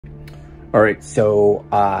All right, so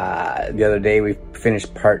the other day we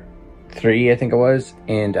finished part 3, I think it was,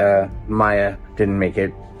 and Maya didn't make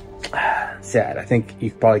it. Sad. I think you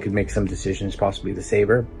probably could make some decisions, possibly to save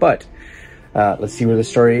her, but let's see where the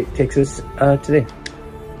story takes us today.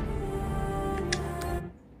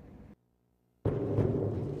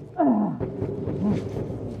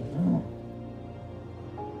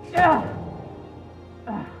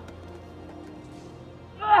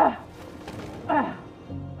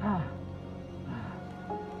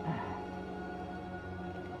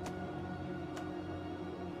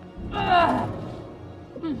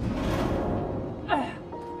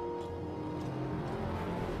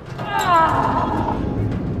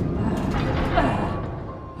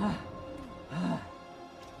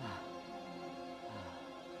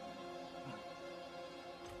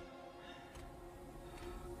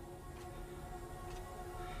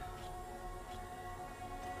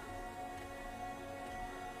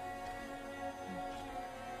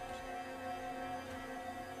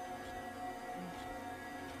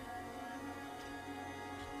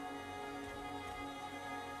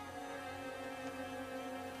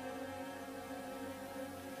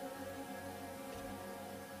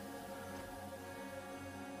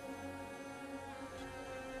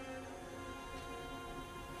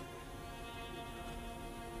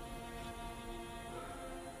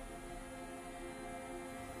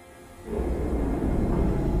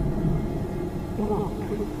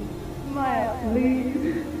 Maya,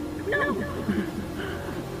 please. No.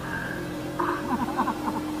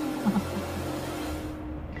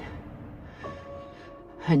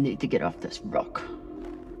 I need to get off this rock.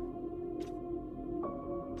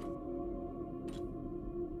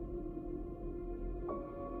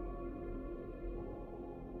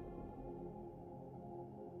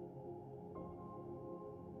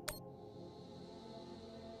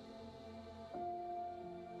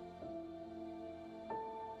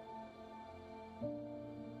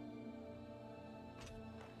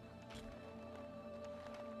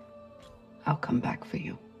 I'll come back for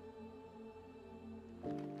you.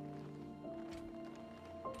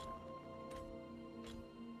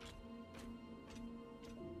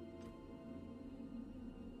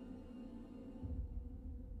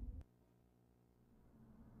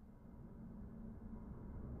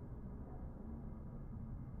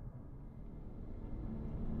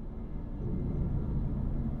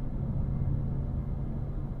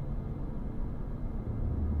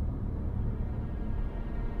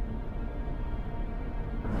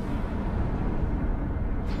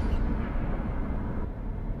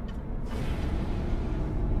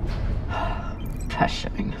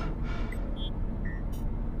 Pressuring.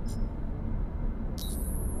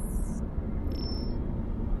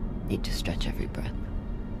 Need to stretch every breath.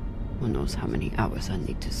 Who knows how many hours I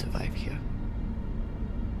need to survive here.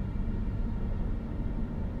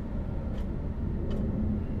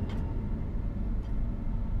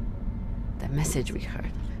 The message we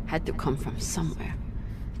heard had to come from somewhere.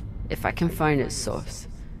 If I can find its source,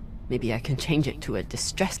 maybe I can change it to a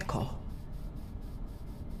distress call.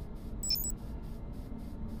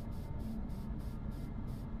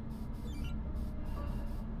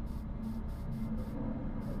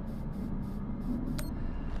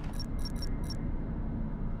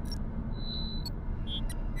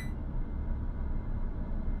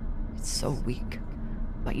 So weak,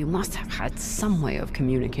 but you must have had some way of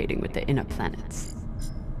communicating with the inner planets.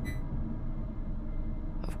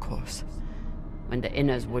 Of course, when the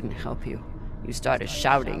inners wouldn't help you, you started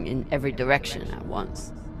shouting in every direction at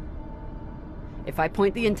once. If I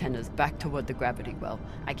point the antennas back toward the gravity well,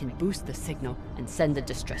 I can boost the signal and send a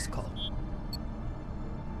distress call.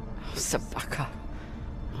 Oh, Sabaka.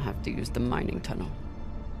 I'll have to use the mining tunnel.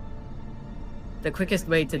 The quickest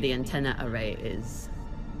way to the antenna array is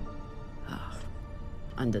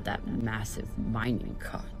under that massive mining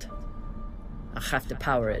cart. I'll have to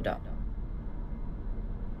power it up.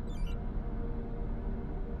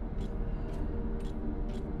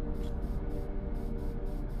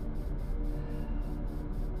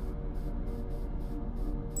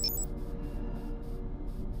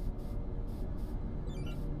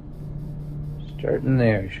 Starting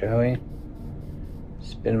there, shall we?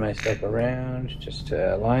 Spin myself around just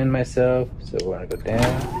to align myself. So we want to go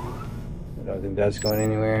down. I don't think that's going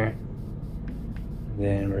anywhere.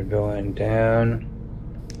 Then we're going down.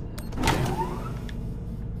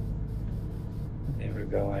 Then we're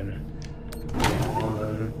going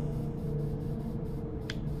down.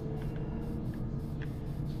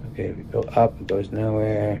 Okay, we go up, it goes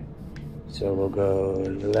nowhere. So we'll go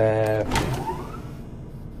left.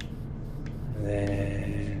 And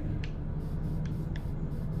then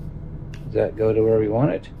does that go to where we want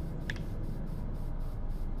it?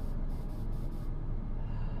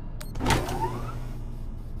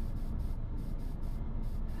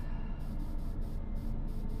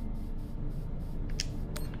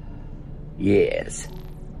 Yes.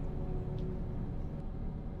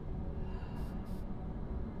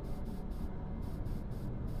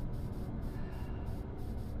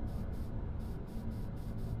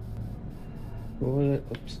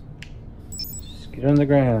 Oops. Just get on the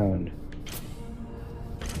ground.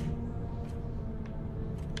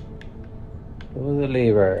 Pull the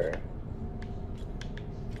lever.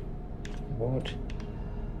 Won't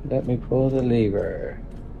let me pull the lever.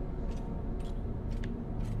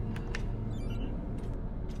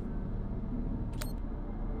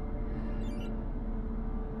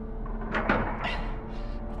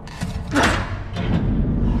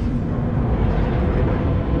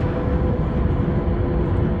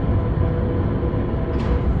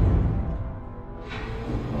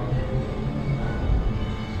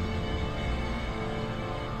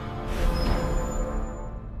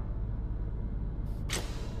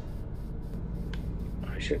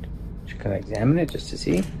 Should kind of examine it just to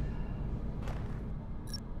see.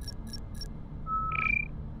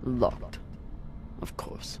 Locked. Of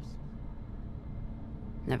course.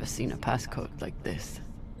 Never seen a passcode like this.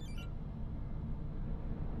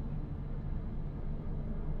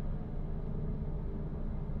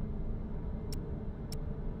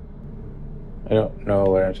 I don't know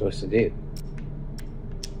what I'm supposed to do.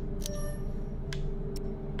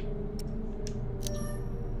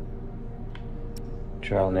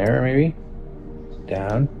 Trial and error, maybe?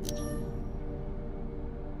 Down.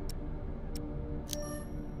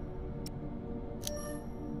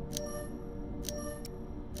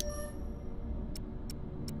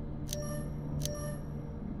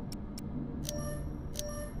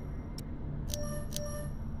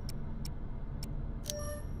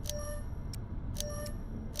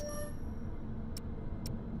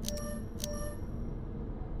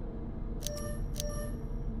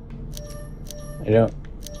 I don't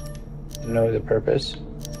know the purpose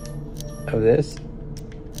of this.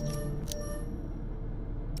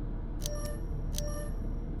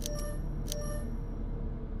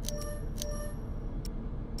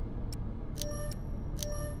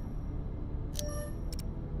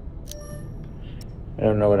 I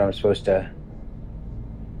don't know what I'm supposed to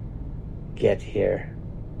get here.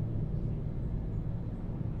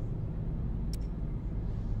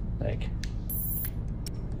 Like,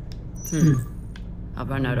 I'll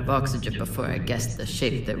run out of oxygen before I guess the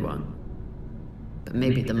shape they want. But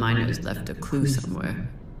maybe the miners left a clue somewhere.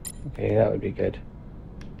 okay, that would be good.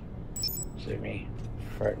 See me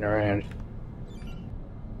farting around.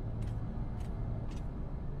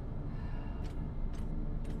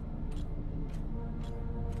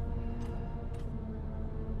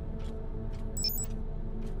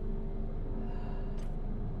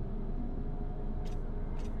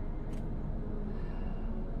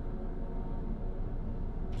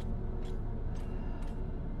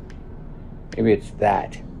 Maybe it's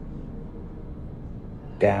that.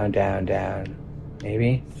 Down, down, down.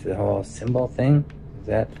 Maybe it's the whole symbol thing. Is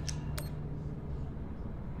that?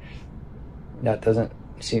 That doesn't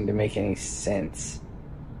seem to make any sense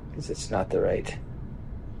because it's not the right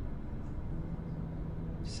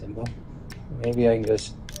symbol. Maybe I can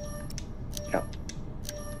just. No.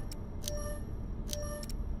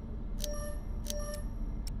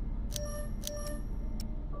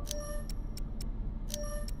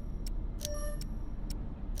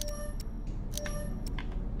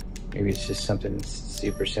 Maybe it's just something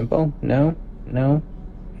super simple. No, no.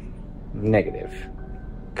 Negative.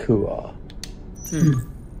 Cool.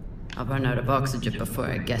 I'll run out of oxygen before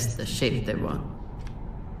I guess the shape they want.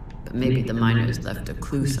 But maybe the miners left a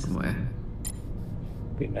clue somewhere.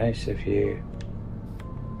 Be nice if you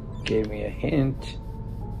gave me a hint.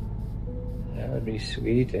 That would be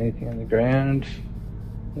sweet. Anything on the ground?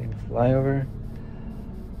 Anything to fly over?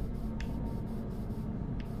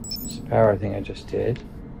 It's the power thing I just did.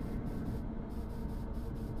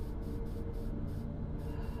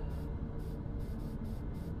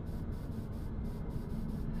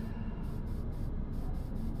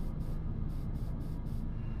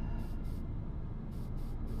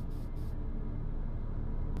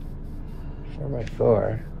 By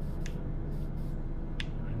 4.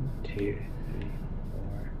 1, 2, 3,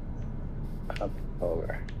 4. Up,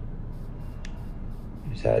 over.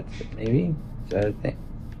 Is that maybe? Is that a thing?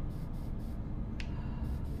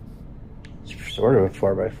 It's sort of a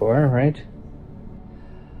 4x4, right?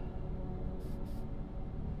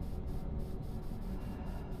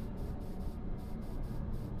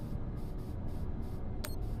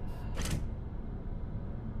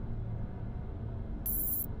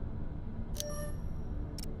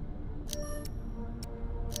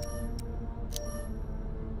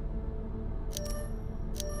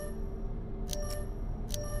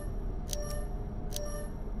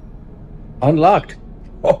 Unlocked.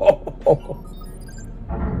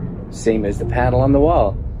 Same as the panel on the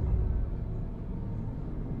wall.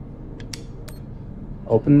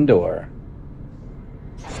 Open the door.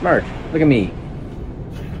 Smart. Look at me.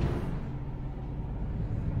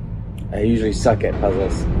 I usually suck at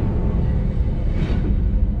puzzles.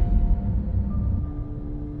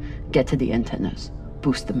 Get to the antennas.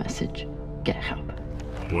 Boost the message. Get help.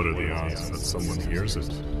 What are the odds that someone hears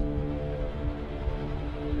it?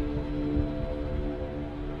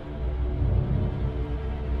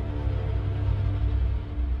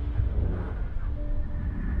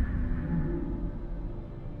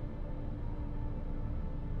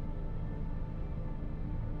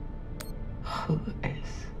 Who is?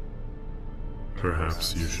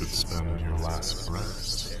 Perhaps you should spend your last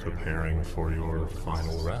breaths preparing for your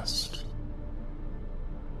final rest.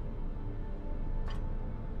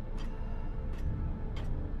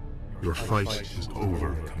 Your fight is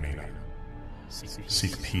over, Kamina.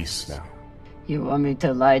 Seek peace now. You want me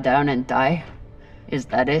to lie down and die? Is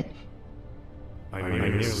that it? I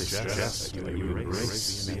merely suggest that you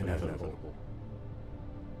embrace the inevitable.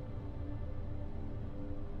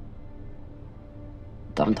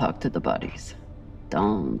 Don't talk to the bodies.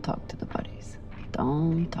 Don't talk to the bodies.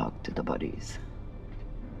 Don't talk to the bodies.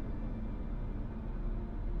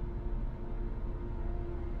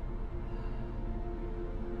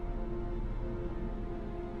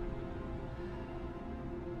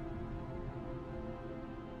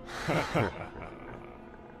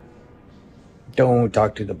 Don't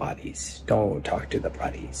talk to the bodies. Don't talk to the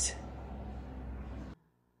bodies.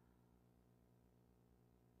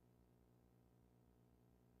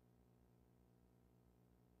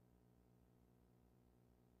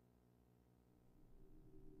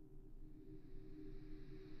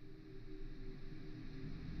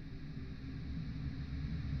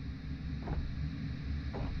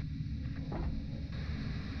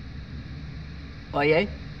 Oye?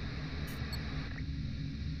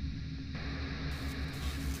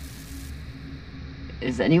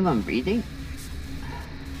 Is anyone reading?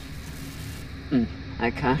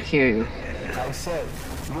 I can't hear you. I said,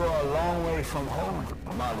 you're a long way from home,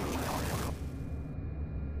 Molly.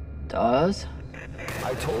 Dawes?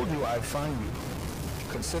 I told you I'd find you.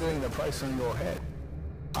 Considering the price on your head,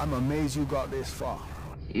 I'm amazed you got this far.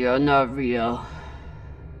 You're not real.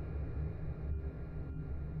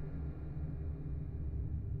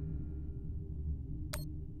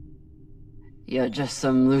 You're just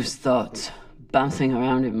some loose thoughts bouncing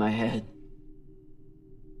around in my head.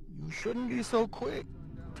 You shouldn't be so quick.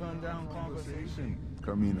 Turn down conversation,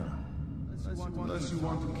 Carmina. Unless you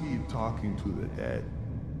want to keep talking to the dead.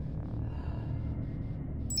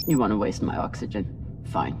 You want to waste my oxygen?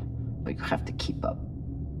 Fine, but you have to keep up.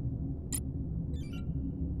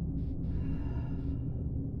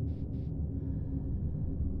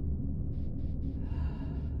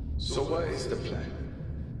 So what is the plan?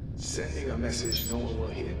 Sending a message no one will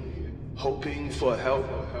hear. Hoping for help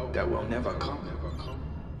that will never come.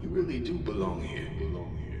 You really do belong here.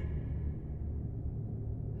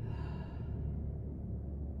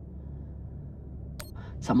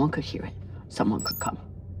 Someone could hear it. Someone could come.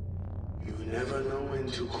 You never know when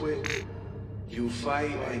to quit. You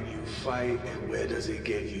fight, and where does it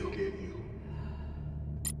get you?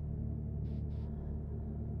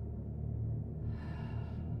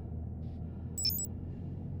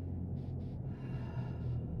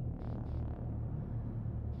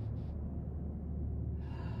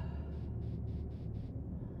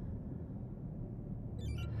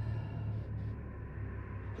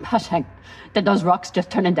 Hashtag, did those rocks just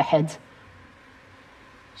turn into heads?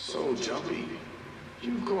 So jumpy.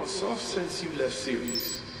 You've gone soft since you left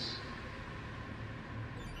series.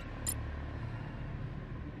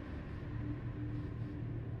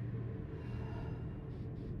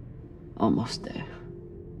 Almost there.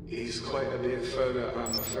 He's quite a bit further, I'm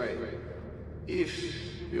afraid. If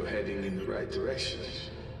you're heading in the right direction.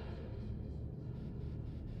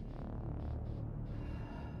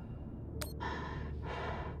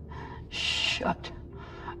 Shut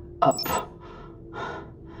up.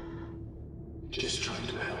 Just trying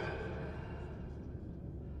to help.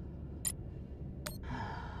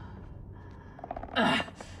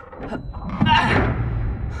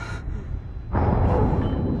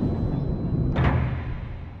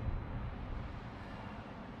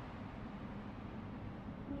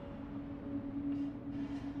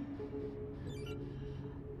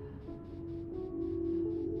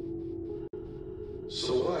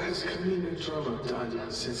 So what has Kamina Drama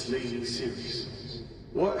done since leaving series?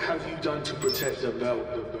 What have you done to protect the belt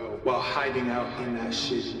while hiding out in that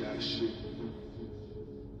shit?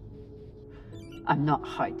 I'm not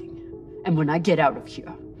hiding. And when I get out of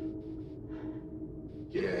here...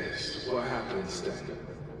 Yes, what happens then?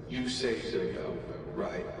 You saved the bell,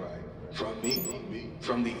 right? From me,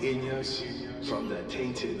 from the Inyas, from the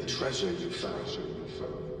tainted treasure you found.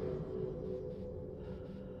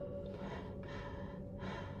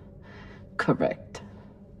 Correct.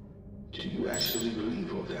 Do you actually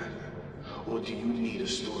believe all that? Or do you need a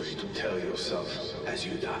story to tell yourself as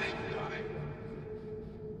you die?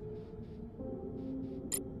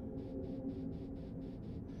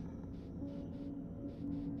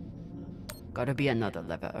 Gotta be another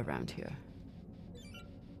lever around here.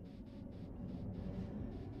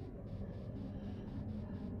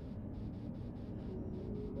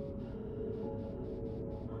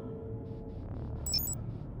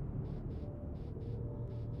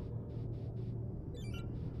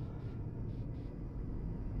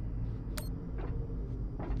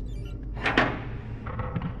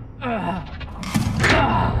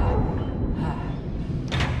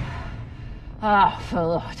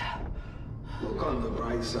 Lord. Look on the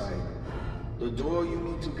bright side. The door you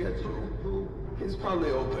need to get through is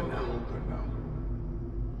probably open now.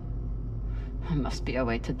 There must be a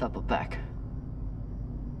way to double back.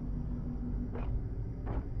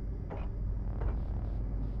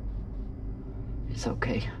 It's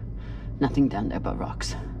okay. Nothing down there but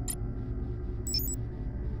rocks.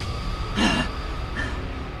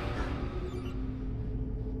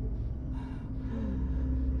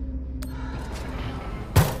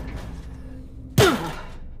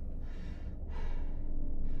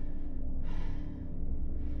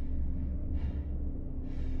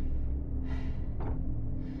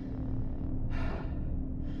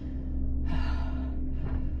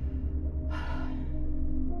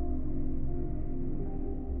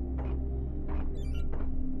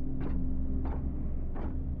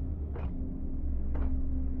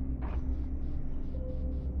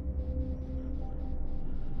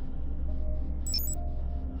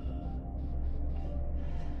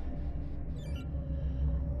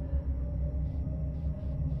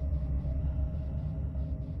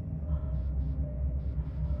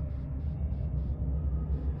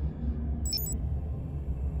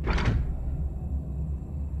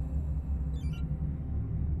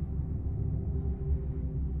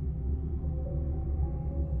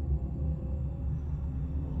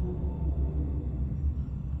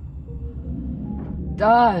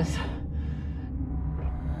 Does.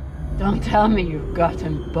 Don't tell me you've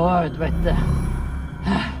gotten bored with the...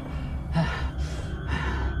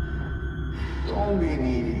 Don't be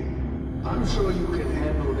needy. I'm sure you can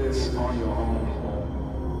handle this on your own.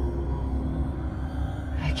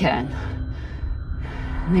 I can.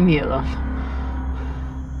 Leave me alone.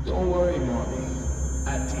 Don't worry, Mommy.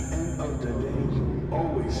 At the end of the day, you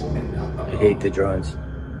always end up I hate the drones.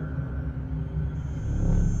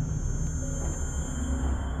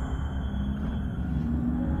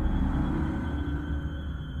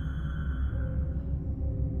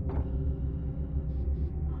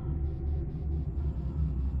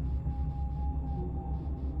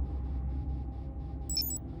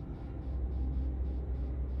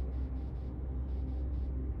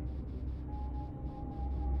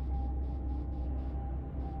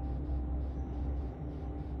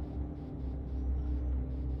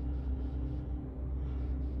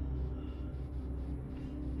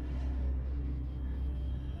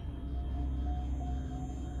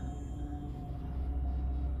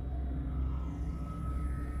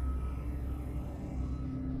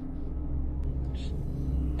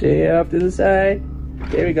 Stay off to the side.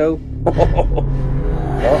 There we go. Oh.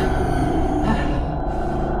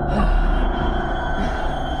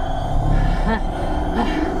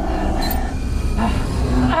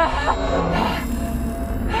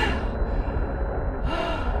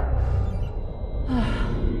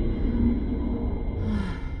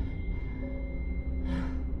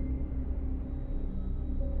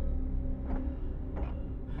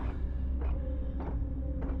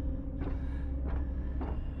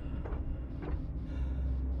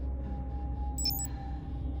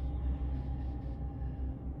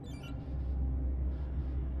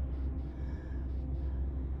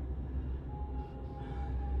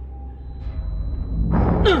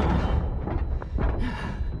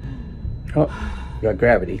 Oh, you got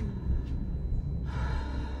gravity.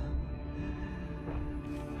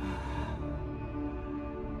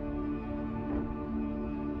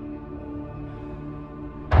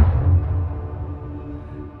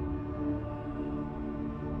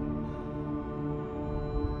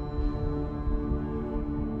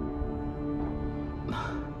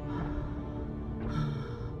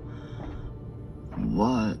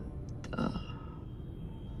 What the...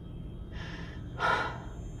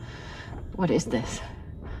 What is this?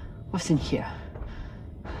 What's in here?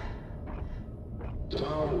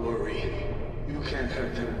 Don't worry. You can't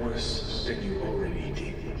hurt them worse than you already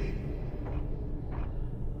did.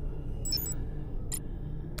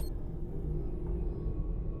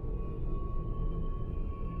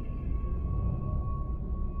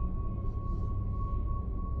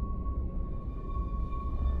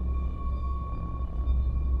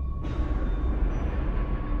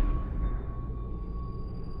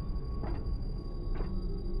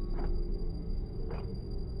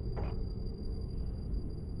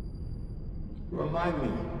 Remind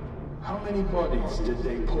me, how many bodies did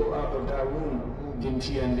they pull out of that room in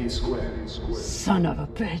TND Square? Son of a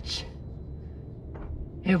bitch.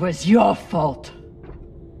 It was your fault.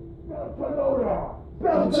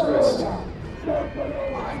 Interesting.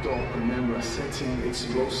 I don't remember setting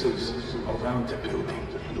explosives around the building.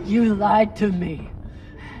 You lied to me.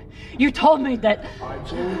 You told me that... I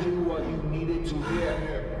told you what you needed to hear.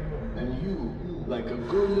 And you, like a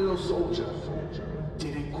good little soldier,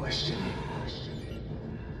 didn't question it.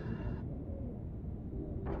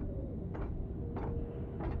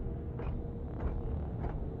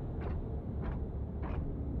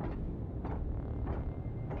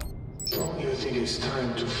 Don't you think it's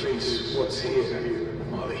time to face what's here,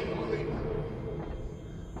 Molly?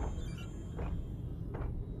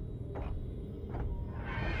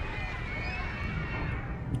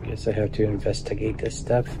 Guess I have to investigate this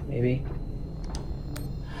stuff, maybe.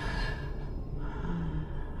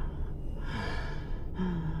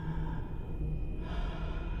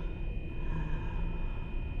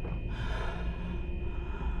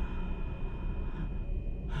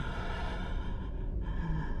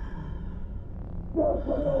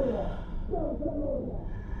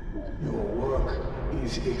 Your work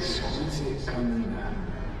is exquisite, Kamina.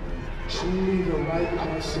 Truly the right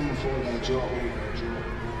person for the job.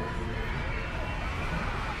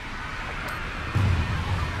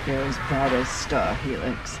 You're as bad as Star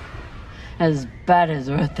Helix. As bad as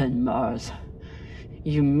Earth and Mars.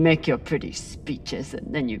 You make your pretty speeches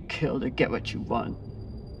and then you kill to get what you want.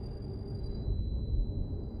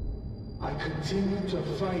 I continue to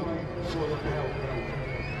fight for the help.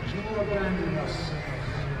 You abandon us.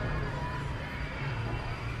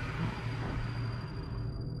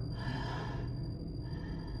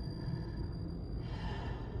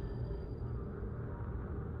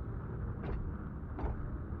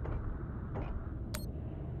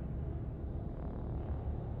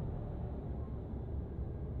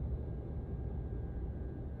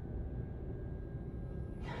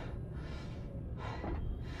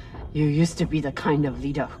 You used to be the kind of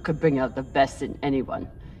leader who could bring out the best in anyone.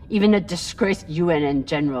 Even a disgraced UNN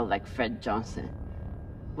general like Fred Johnson.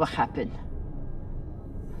 What happened?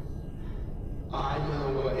 I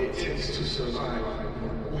know what it takes to survive,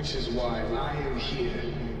 which is why I am here,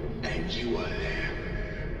 and you are there.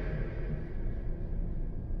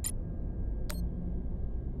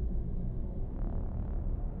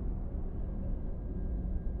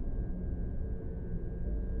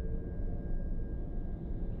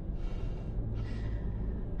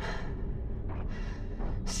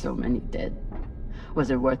 So many dead. Was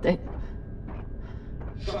it worth it?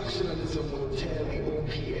 Factionalism will tear the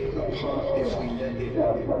OPA apart if we let it.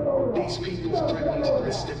 These people threatened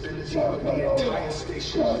the stability of the entire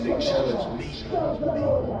station when they challenged me.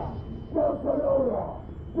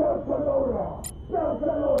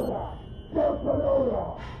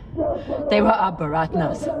 They were our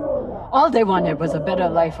Baratnas. All they wanted was a better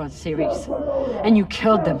life on Ceres. And you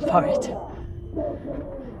killed them for it.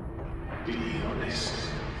 Be honest.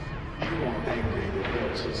 You aren't angry that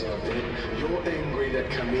daughters are dead. You're angry that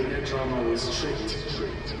Kamina Drama was tricked.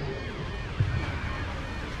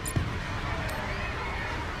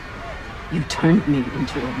 You turned me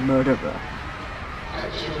into a murderer. I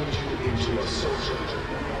turned you into a soldier.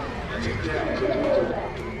 That's a damn good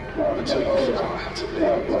one. Until you forgot how to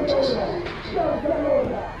live with yourself.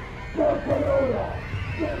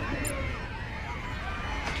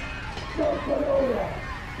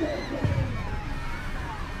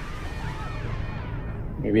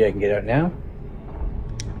 Maybe I can get out now?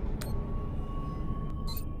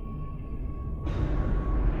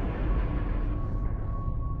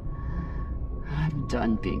 I'm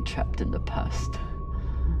done being trapped in the past.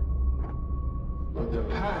 But the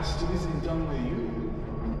past isn't done with you.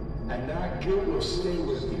 And that guilt will stay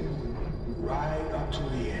with you. Right up to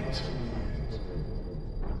the end.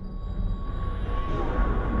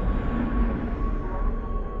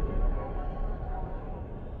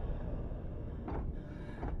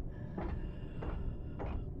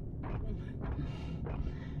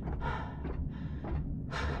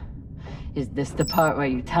 Is this the part where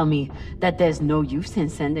you tell me that there's no use in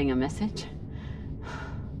sending a message?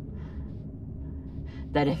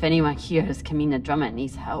 That if anyone hears Kamina Drummer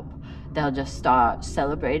needs help, they'll just start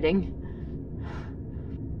celebrating?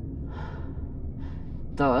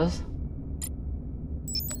 Those?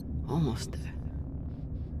 Almost there.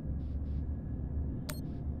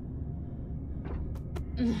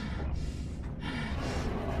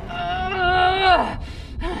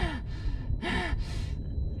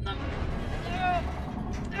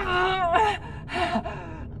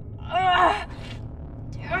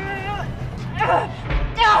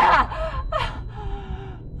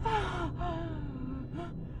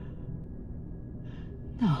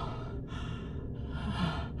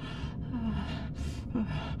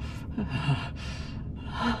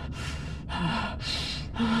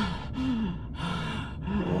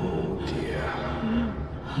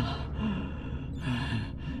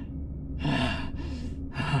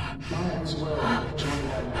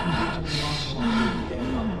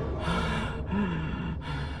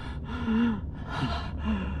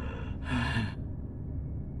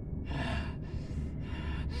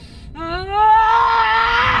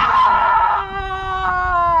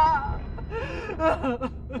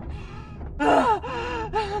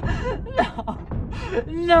 No,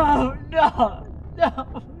 no, no, no,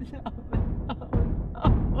 no.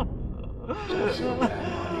 Don't feel bad,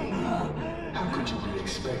 Marty. How could you be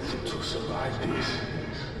expected to survive this?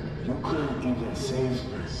 You couldn't even save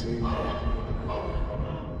her.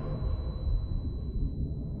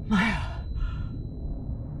 Maya.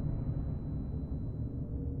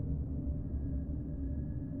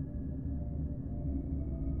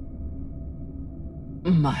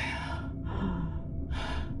 Maya.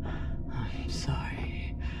 I'm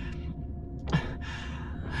sorry. I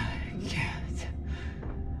can't.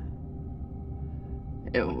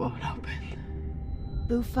 It won't open.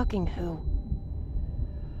 Boo fucking who?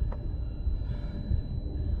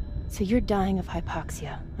 So you're dying of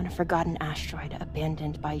hypoxia on a forgotten asteroid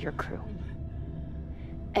abandoned by your crew.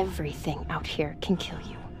 Everything out here can kill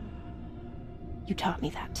you. You taught me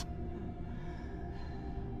that.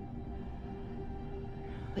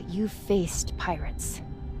 But you've faced pirates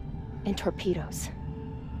and torpedoes.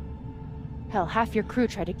 Hell, half your crew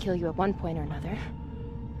tried to kill you at one point or another.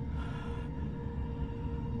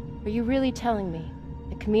 Are you really telling me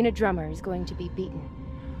that Kamina Drummer is going to be beaten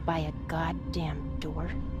by a goddamn door?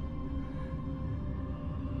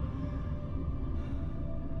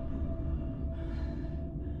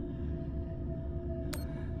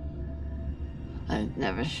 I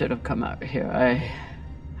never should have come out here.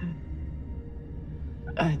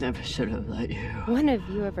 I never should have let you. When have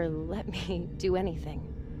you ever let me do anything?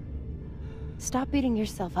 Stop beating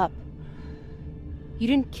yourself up. You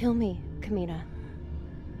didn't kill me, Kamina.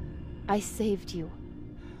 I saved you.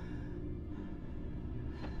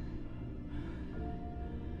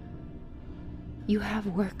 You have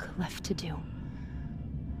work left to do.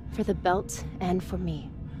 For the belt and for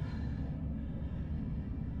me.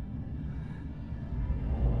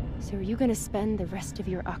 So are you gonna spend the rest of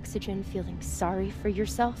your oxygen feeling sorry for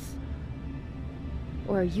yourself?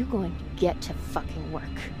 Or are you going to get to fucking work?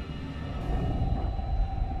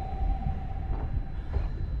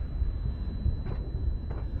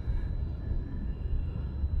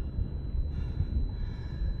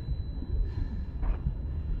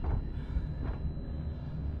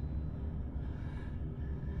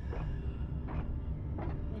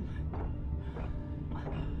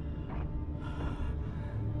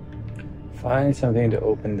 Find something to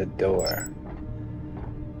open the door.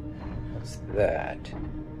 What's that?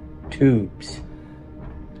 Tubes.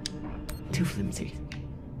 Too flimsy.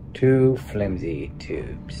 Two flimsy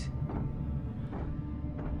tubes.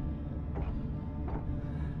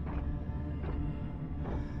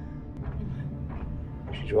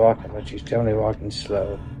 She's walking, but she's totally walking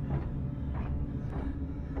slow.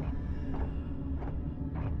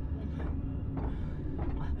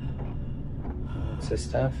 What's this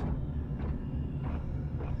stuff?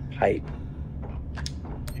 Pipe.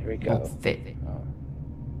 Here we go. Won't fit. Oh.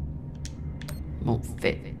 Won't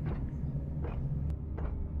fit.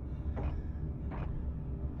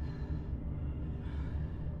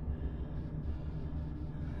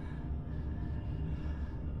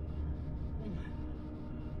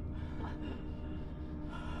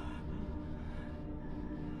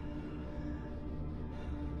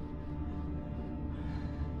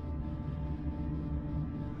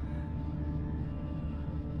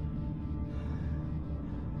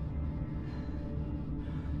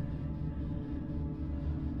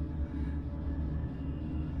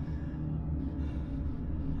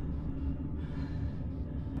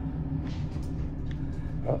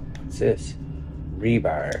 this?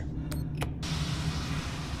 Rebar.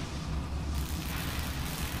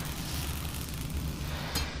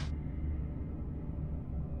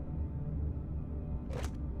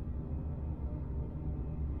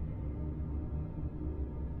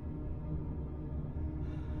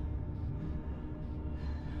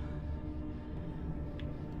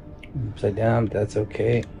 Upside down, but that's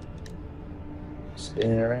okay.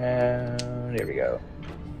 Spin it around. There we go.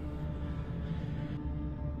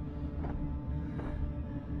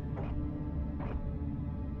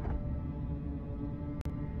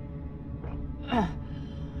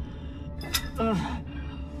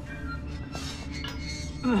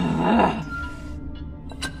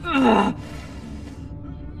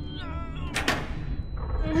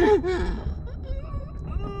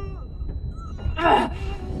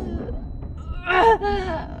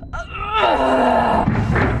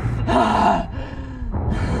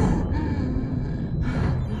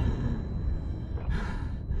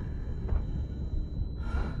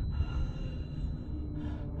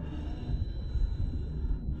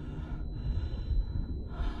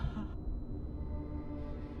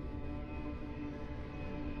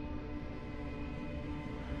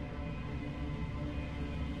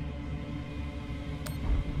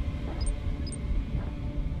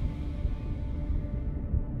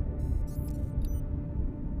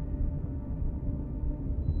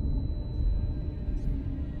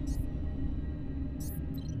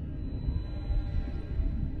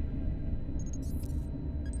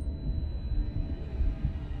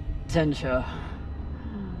 Attention.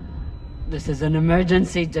 This is an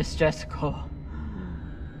emergency distress call.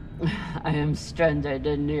 I am stranded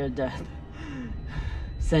and near death.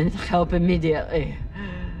 Send help immediately.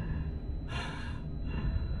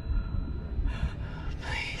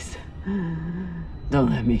 Please, don't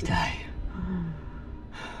let me die.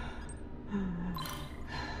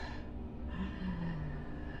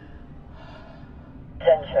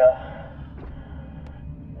 Attention.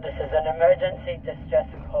 This is an emergency distress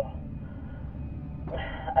call.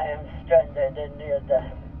 I am stranded and near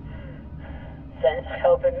death. Send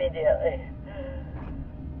help immediately.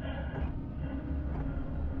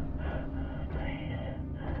 Please,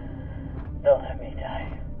 don't let me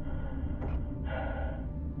die.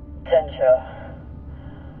 Attention.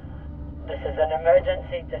 This is an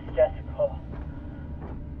emergency distress call.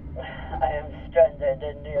 I am stranded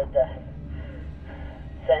and near death.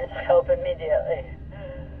 Send help immediately.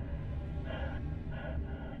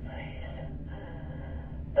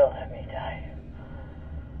 Don't let me die.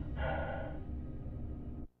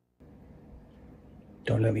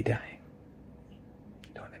 Don't let me die.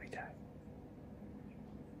 Don't let me die.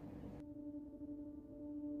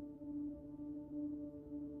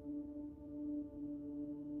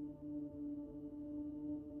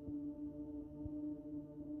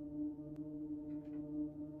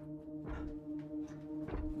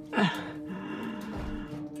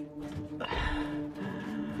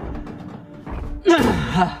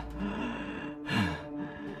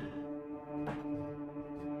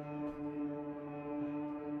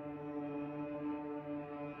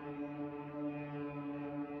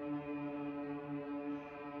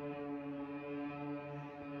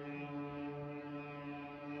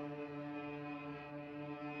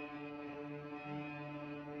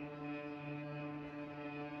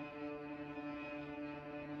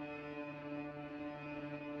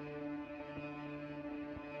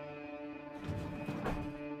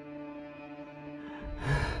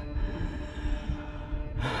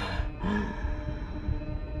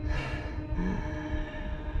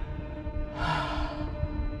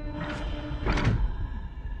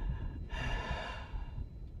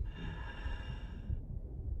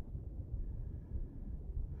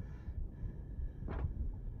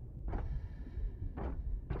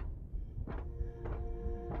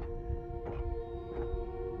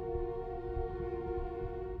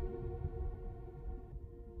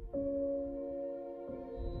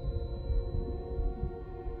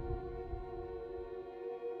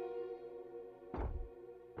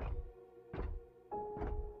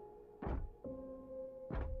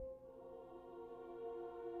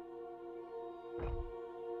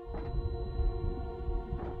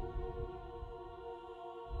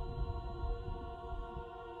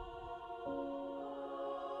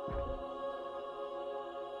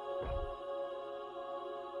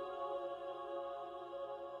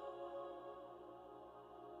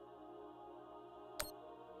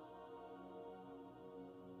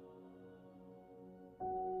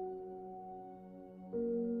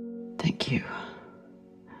 Thank you.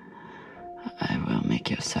 I will make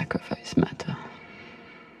your sacrifice matter.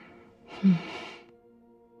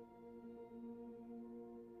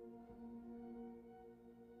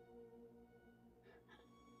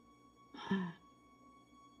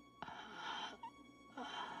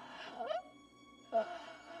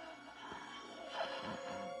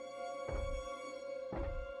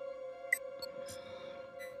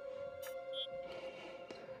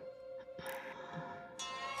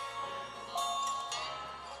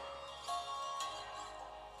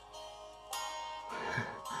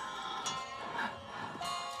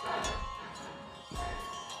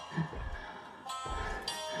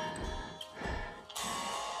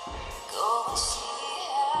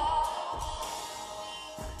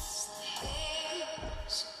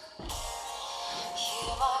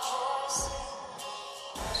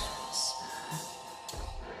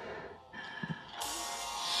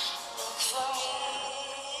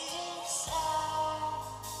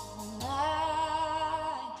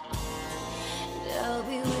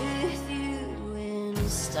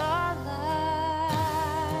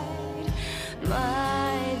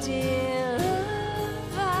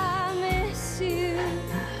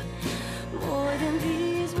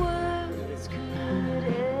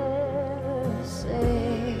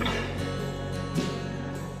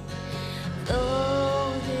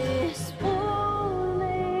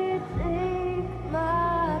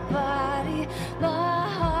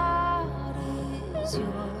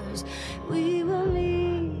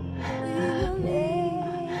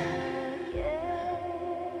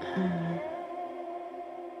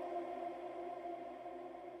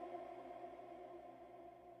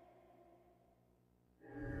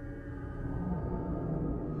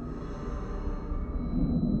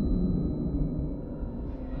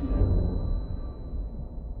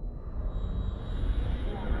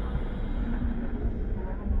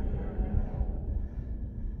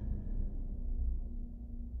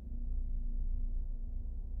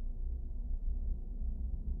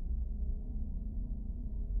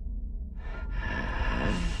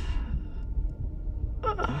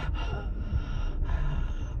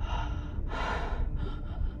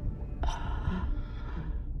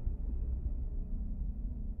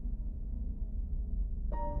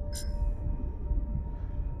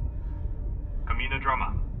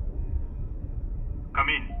 Drama. Come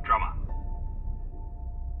in, Drama.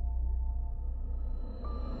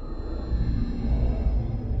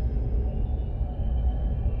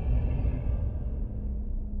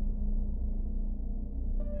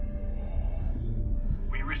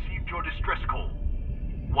 We received your distress call.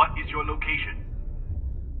 What is your location?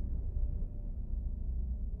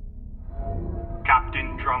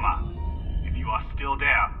 Captain Drama, if you are still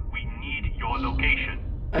there, we need your location.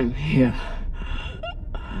 I'm here.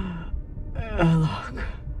 Look.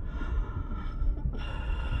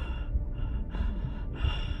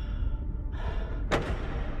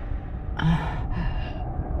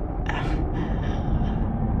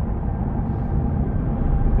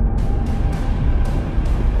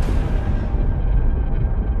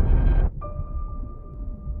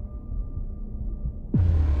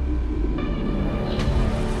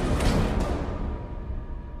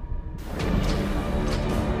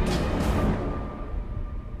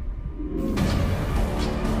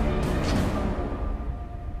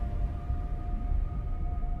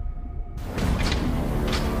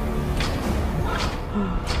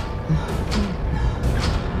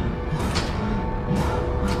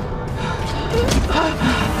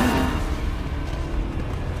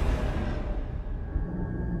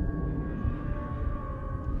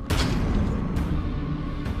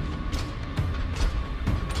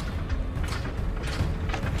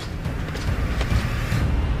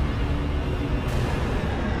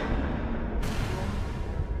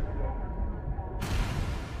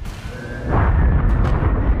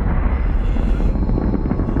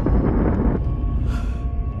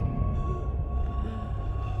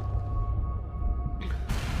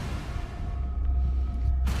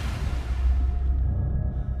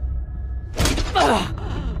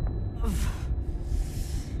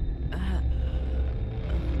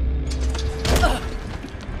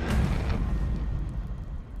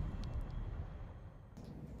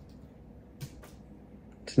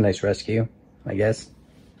 It's a nice rescue, I guess.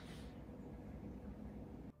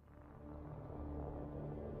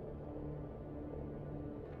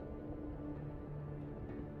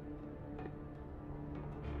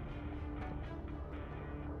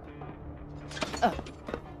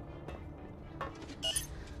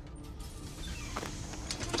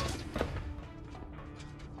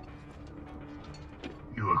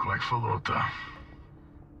 You look like Falota.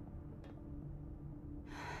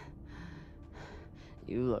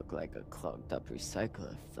 You look like a clogged up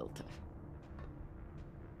recycler filter.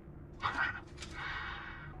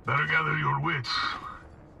 Better gather your wits.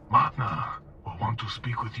 Matna will want to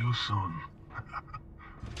speak with you soon.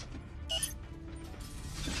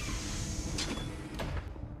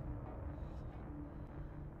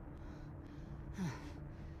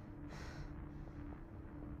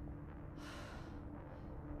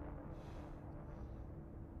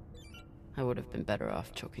 I would have been better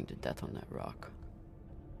off choking to death on that rock.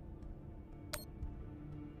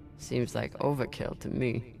 Seems like overkill to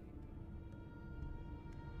me.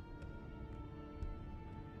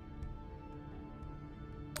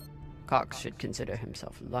 Cox should consider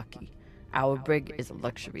himself lucky. Our brig is a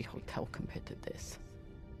luxury hotel compared to this.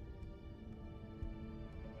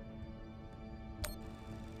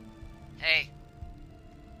 Hey.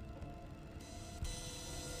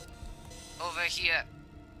 Over here.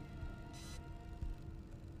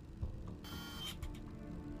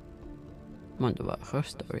 Wonder what her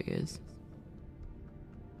story is.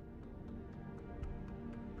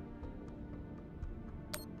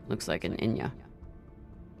 Looks like an Inya.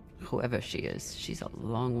 Whoever she is, she's a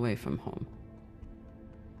long way from home.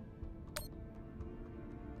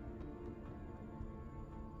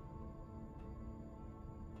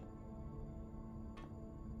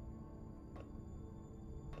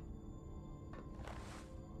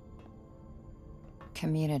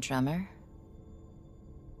 Kamina drummer?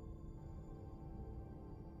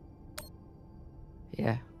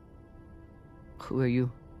 Yeah. Who are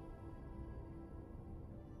you?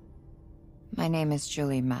 My name is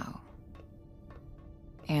Julie Mao.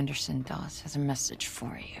 Anderson Dawes has a message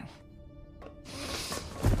for you.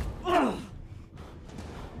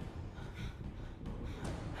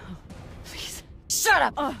 Please.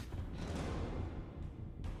 Shut up!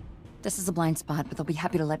 This is a blind spot, but they'll be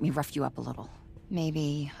happy to let me rough you up a little.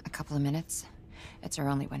 Maybe a couple of minutes. It's our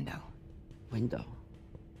only window. Window?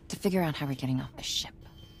 To figure out how we're getting off the ship.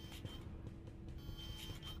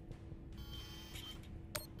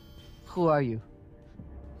 Who are you?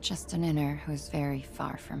 Just an inner who's very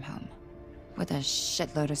far from home. With a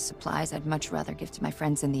shitload of supplies I'd much rather give to my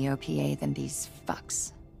friends in the OPA than these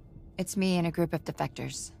fucks. It's me and a group of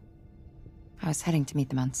defectors. I was heading to meet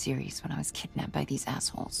them on Ceres when I was kidnapped by these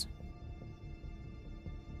assholes.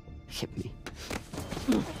 Hit me.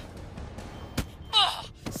 Oh!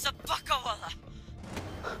 Sabakawala!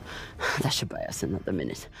 That should buy us another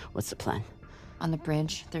minute. What's the plan? On the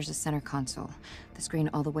bridge, there's a center console. The screen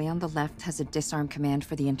all the way on the left has a disarm command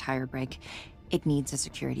for the entire brig. It needs a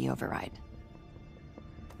security override.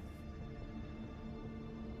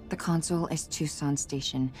 The console is Tucson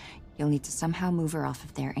Station. You'll need to somehow move her off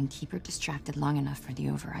of there and keep her distracted long enough for the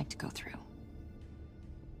override to go through.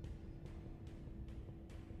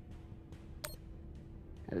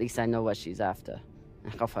 At least I know what she's after,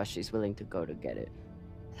 and how far she's willing to go to get it.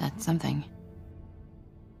 That's something.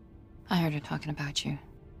 I heard her talking about you,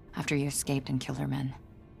 after you escaped and killed her men.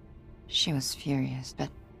 She was furious, but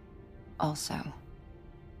also,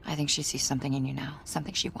 I think she sees something in you now,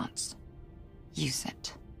 something she wants. Use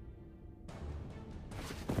it.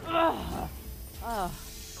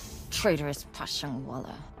 Traitorous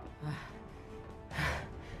Pashangwala.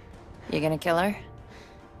 You gonna kill her?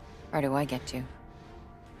 Or do I get to?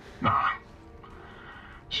 Nah.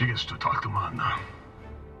 She gets to talk to Mana.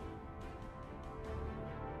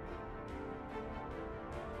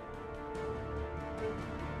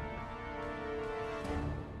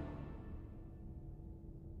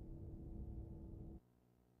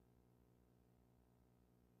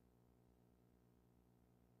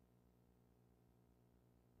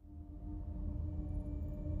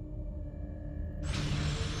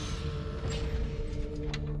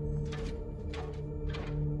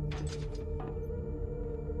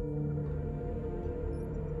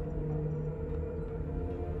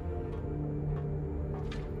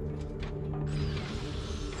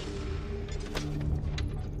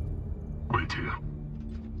 Wait here.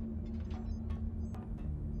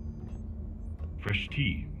 Fresh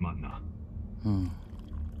tea, Mana.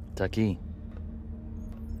 Taki.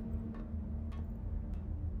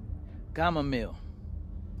 Chamomile.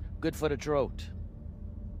 Good for the throat.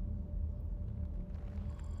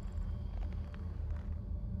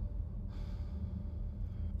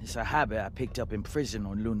 It's a habit I picked up in prison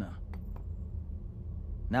on Luna.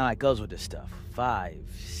 Now I guzzle the stuff. 5,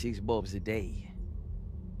 6 bulbs a day.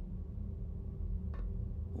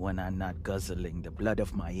 When I'm not guzzling the blood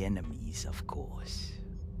of my enemies, of course.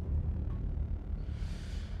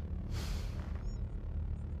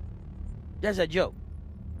 That's a joke.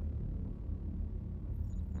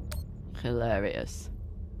 Hilarious.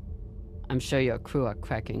 I'm sure your crew are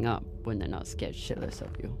cracking up when they're not scared shitless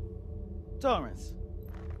of you. Torrance,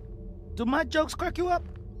 do my jokes crack you up?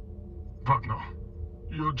 Fuck no.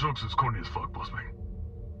 Your jokes is corny as fuck, boss man.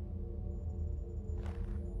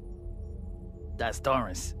 That's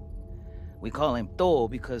Torrance. We call him Thor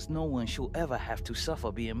because no one should ever have to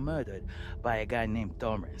suffer being murdered by a guy named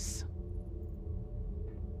Torrance.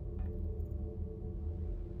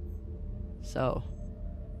 So,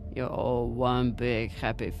 you're all one big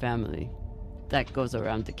happy family. that goes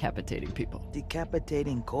around decapitating people.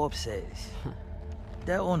 Decapitating corpses.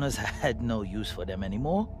 Their owners had no use for them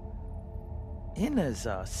anymore. Inners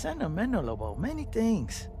are sentimental about many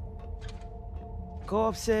things.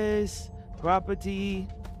 Corpses, property,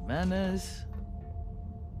 manners.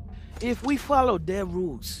 If we followed their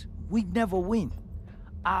rules, we'd never win.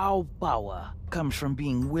 Our power comes from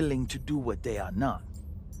being willing to do what they are not.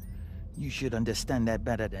 You should understand that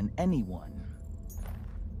better than anyone.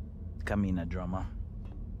 Kamina Drama.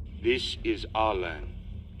 This is Arlan,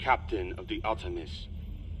 captain of the Artemis.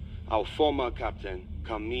 Our former captain,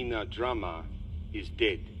 Kamina Drama, is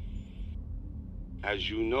dead. As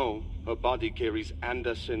you know, her body carries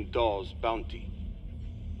Anderson Dawes' bounty.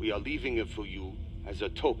 We are leaving it for you as a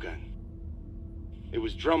token. It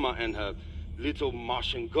was Drama and her little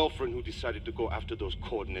Martian girlfriend who decided to go after those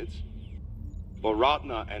coordinates. But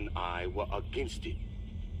Ratna and I were against it.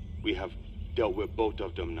 We have dealt with both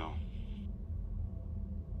of them now.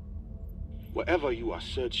 Whatever you are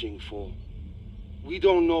searching for, we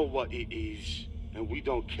don't know what it is, and we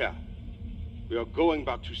don't care. We are going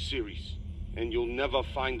back to Ceres, and you'll never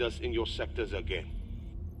find us in your sectors again.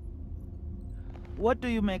 What do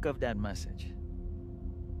you make of that message?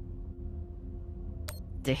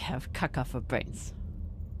 They have caca for brains.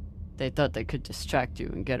 They thought they could distract you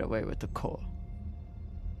and get away with the core.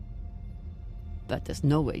 But there's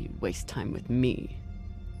no way you'd waste time with me,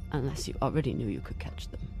 unless you already knew you could catch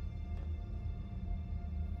them.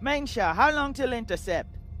 Mensha, how long till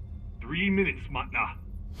intercept? 3 minutes, Matna.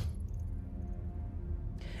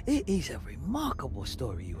 It is a remarkable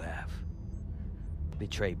story you have.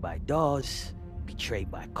 Betrayed by Dawes, betrayed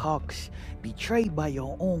by Cox, betrayed by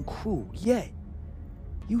your own crew, yet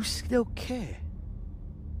you still care.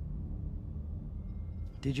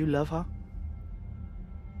 Did you love her?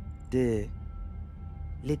 The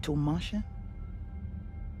little Martian?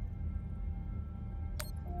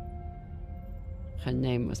 Her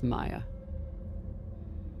name was Maya.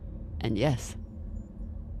 And yes,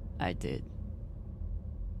 I did.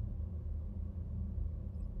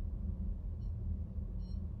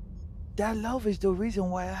 That love is the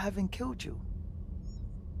reason why I haven't killed you.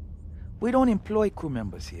 We don't employ crew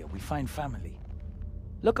members here, we find family.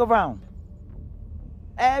 Look around.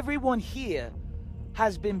 Everyone here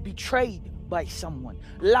has been betrayed by someone,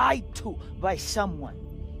 lied to by someone.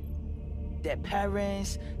 Their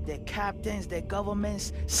parents, their captains, their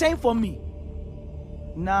governments, same for me.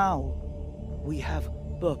 Now, we have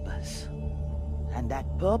purpose. And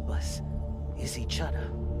that purpose is each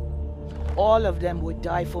other. All of them would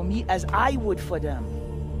die for me as I would for them.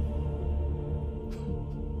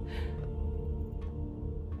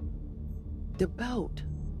 The belt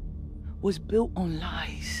was built on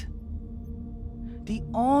lies. The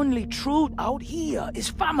only truth out here is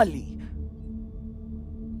family.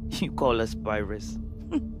 You call us pirates.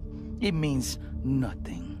 It means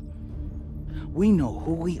nothing. We know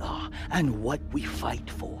who we are and what we fight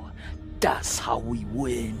for. That's how we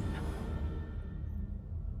win.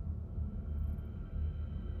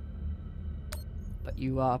 But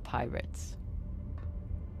you are pirates.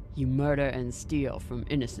 You murder and steal from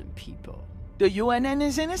innocent people. The UNN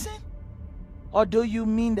is innocent? Or do you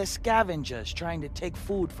mean the scavengers trying to take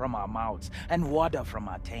food from our mouths and water from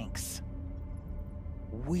our tanks?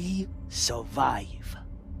 We survive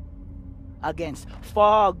against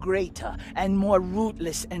far greater and more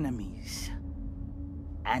ruthless enemies.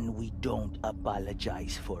 And we don't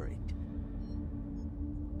apologize for it.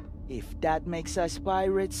 If that makes us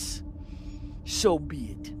pirates, so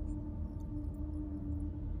be it.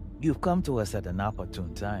 You've come to us at an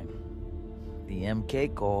opportune time. The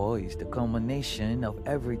MK Core is the culmination of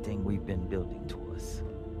everything we've been building towards.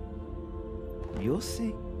 You'll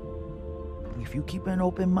see. If you keep an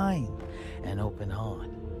open mind and open heart,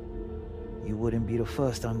 you wouldn't be the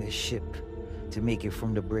first on this ship to make it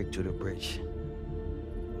from the brig to the bridge.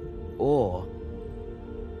 Or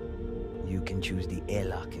you can choose the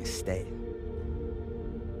airlock instead.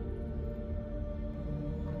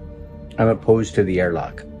 I'm opposed to the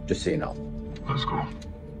airlock, just so you know. Let's go.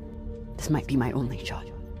 This might be my only shot.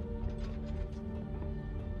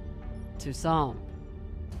 Toussaint.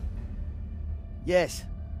 Yes.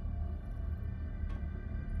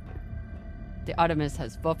 The Artemis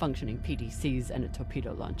has 4 functioning PDCs and a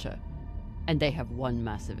torpedo launcher. And they have one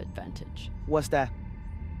massive advantage. What's that?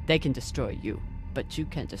 They can destroy you, but you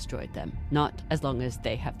can't destroy them. Not as long as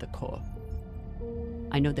they have the core.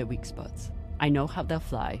 I know their weak spots. I know how they'll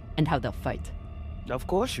fly and how they'll fight. Of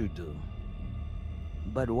course you do.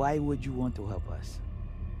 But why would you want to help us?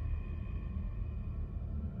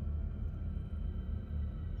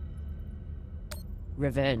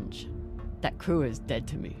 Revenge. That crew is dead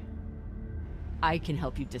to me. I can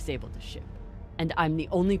help you disable the ship. And I'm the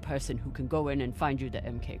only person who can go in and find you the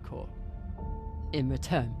MK core. In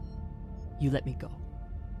return, you let me go.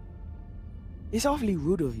 It's awfully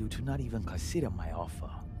rude of you to not even consider my offer.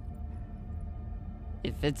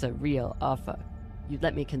 If it's a real offer, you'd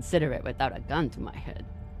let me consider it without a gun to my head.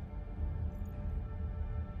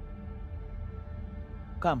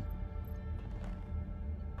 Come.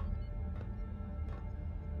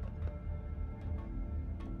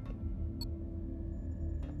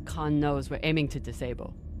 Khan knows we're aiming to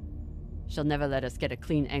disable. She'll never let us get a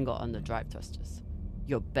clean angle on the drive thrusters.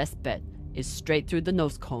 Your best bet is straight through the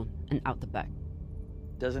nose cone and out the back.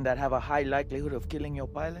 Doesn't that have a high likelihood of killing your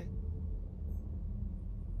pilot?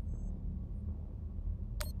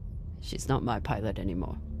 She's not my pilot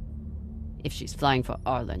anymore. If she's flying for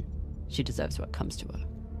Arlen, she deserves what comes to her.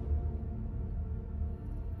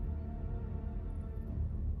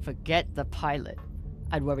 Forget the pilot.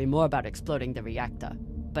 I'd worry more about exploding the reactor.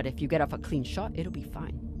 But if you get off a clean shot, it'll be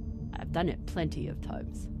fine. I've done it plenty of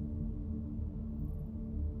times.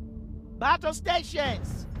 Battle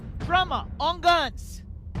stations! Drummer, on guns!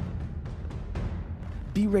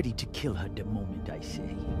 Be ready to kill her the moment I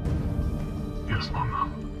say. Yes, Mama.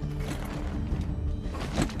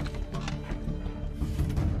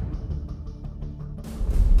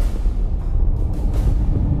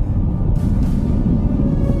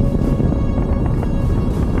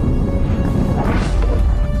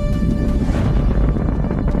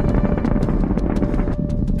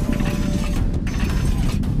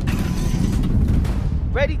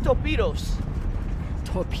 Ready torpedoes.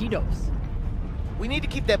 Torpedoes? We need to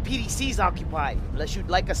keep their PDCs occupied, unless you'd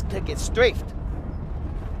like us to get strafed.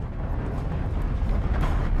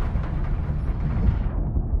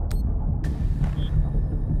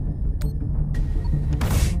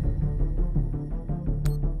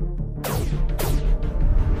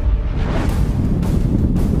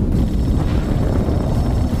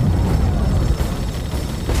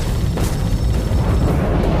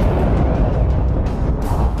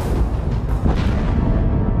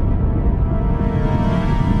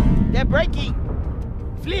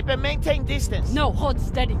 And maintain distance. No, hold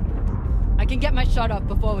steady. I can get my shot off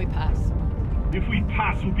before we pass. If we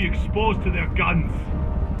pass, we'll be exposed to their guns.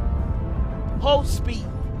 Hold speed.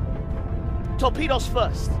 Torpedoes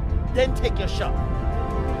first, then take your shot.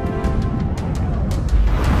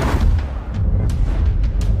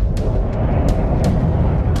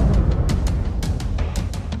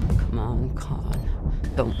 Come on, Khan.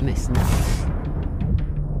 Don't miss now.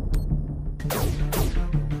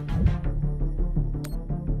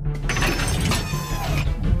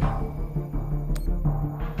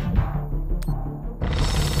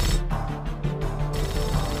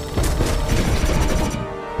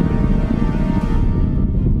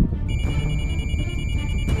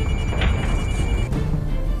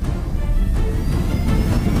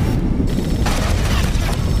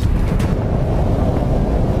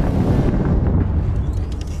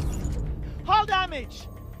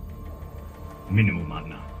 Minimal,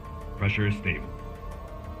 Matna. Pressure is stable.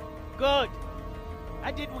 Good.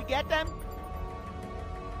 And did we get them?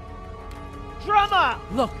 Drummer!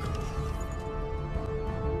 Look!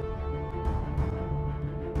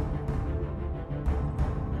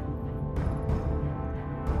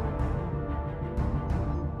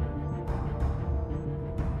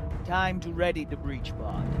 Time to ready the breach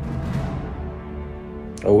pod.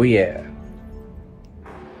 Oh yeah.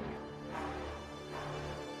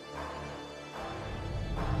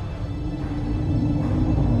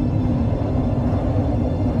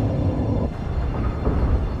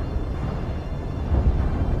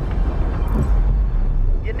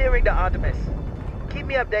 The Artemis. Keep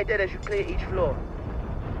me updated as you clear each floor.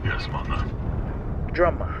 Yes, Mama.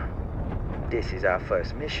 Drummer, this is our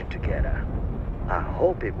first mission together. I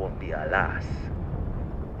hope it won't be our last.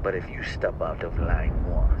 But if you step out of line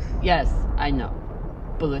once... Yes, I know.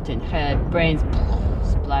 Bullet in head, brains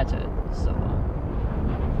splattered, so on.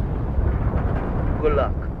 Good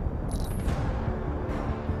luck.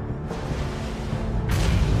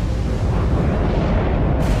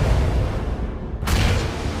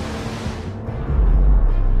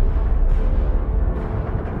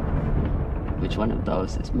 Which one of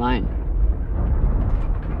those is mine?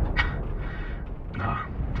 Nah,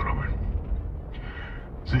 throw it.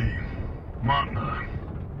 See, Matna,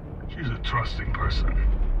 she's a trusting person.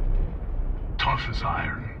 Tough as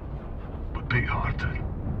iron, but big-hearted.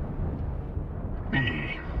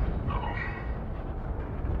 Me, though.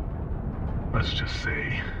 Let's just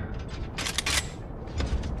say,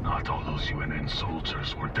 not all those UNN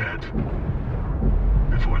soldiers were dead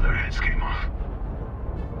before their heads came off.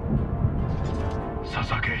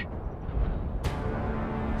 Sasake,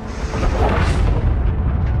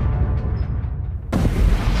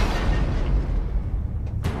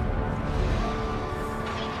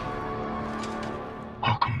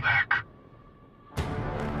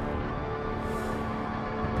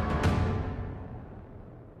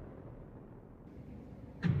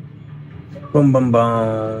 Boom, boom,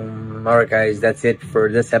 boom. All right, guys, that's it for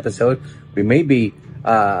this episode. We may be,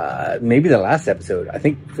 maybe the last episode. I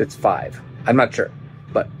think it's 5. I'm not sure,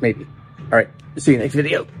 but maybe. All right, see you next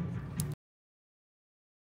video.